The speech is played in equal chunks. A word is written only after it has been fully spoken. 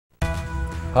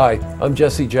Hi, I'm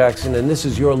Jesse Jackson, and this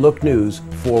is your Look News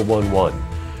 411.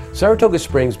 Saratoga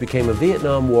Springs became a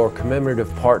Vietnam War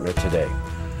commemorative partner today.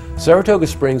 Saratoga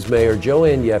Springs Mayor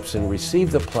Joanne Yepsen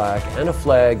received a plaque and a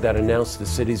flag that announced the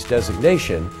city's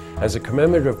designation as a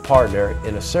commemorative partner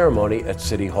in a ceremony at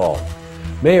City Hall.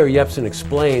 Mayor Yepsen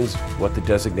explains what the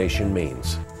designation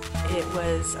means. It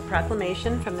was a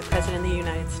proclamation from the President of the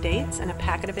United States and a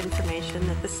packet of information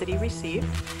that the city received.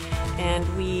 And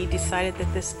we decided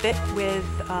that this fit with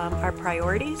our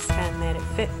priorities and that it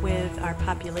fit with our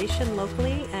population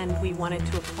locally, and we wanted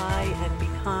to apply and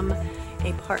become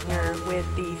a partner with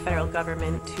the federal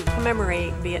government to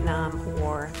commemorate Vietnam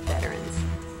War veterans.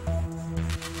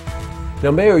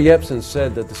 Now, Mayor Yepsen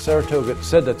said that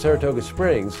Saratoga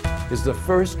Springs is the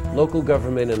first local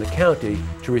government in the county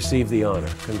to receive the honor.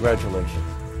 Congratulations.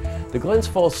 The Glens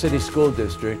Falls City School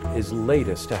District is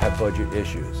latest to have budget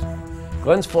issues.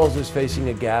 Glens Falls is facing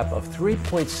a gap of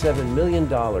 $3.7 million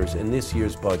in this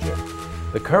year's budget.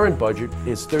 The current budget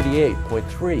is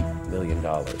 $38.3 million.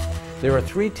 There are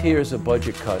three tiers of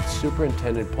budget cuts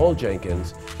Superintendent Paul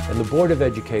Jenkins and the Board of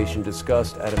Education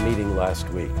discussed at a meeting last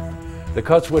week. The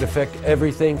cuts would affect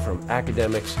everything from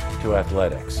academics to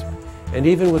athletics. And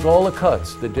even with all the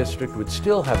cuts, the district would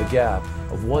still have a gap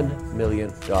of $1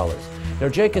 million. Now,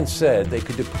 Jenkins said they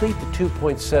could deplete the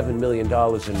 $2.7 million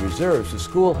in reserves the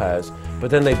school has, but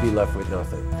then they'd be left with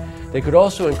nothing. They could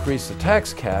also increase the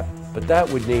tax cap, but that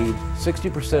would need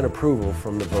 60% approval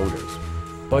from the voters.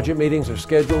 Budget meetings are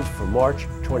scheduled for March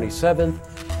 27th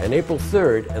and April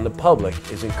 3rd, and the public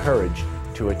is encouraged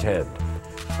to attend.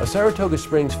 A Saratoga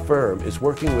Springs firm is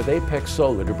working with Apex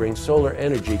Solar to bring solar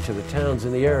energy to the towns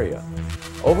in the area.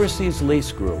 Overseas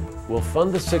Lease Group will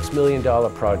fund the $6 million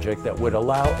project that would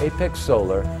allow Apex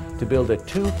Solar to build a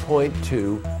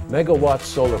 2.2 megawatt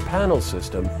solar panel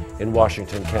system in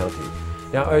Washington County.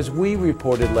 Now, as we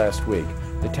reported last week,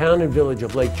 the town and village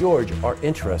of Lake George are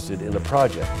interested in the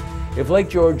project. If Lake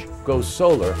George goes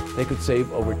solar, they could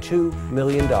save over $2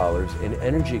 million in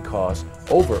energy costs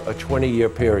over a 20-year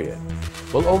period.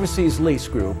 Well, Overseas Lease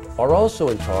Group are also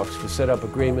in talks to set up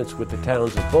agreements with the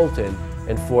towns of Bolton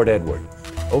and Fort Edward.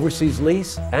 Overseas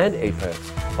Lease and Apex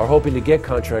are hoping to get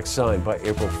contracts signed by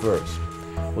April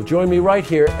 1st. Well, join me right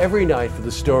here every night for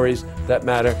the stories that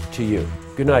matter to you.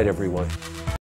 Good night, everyone.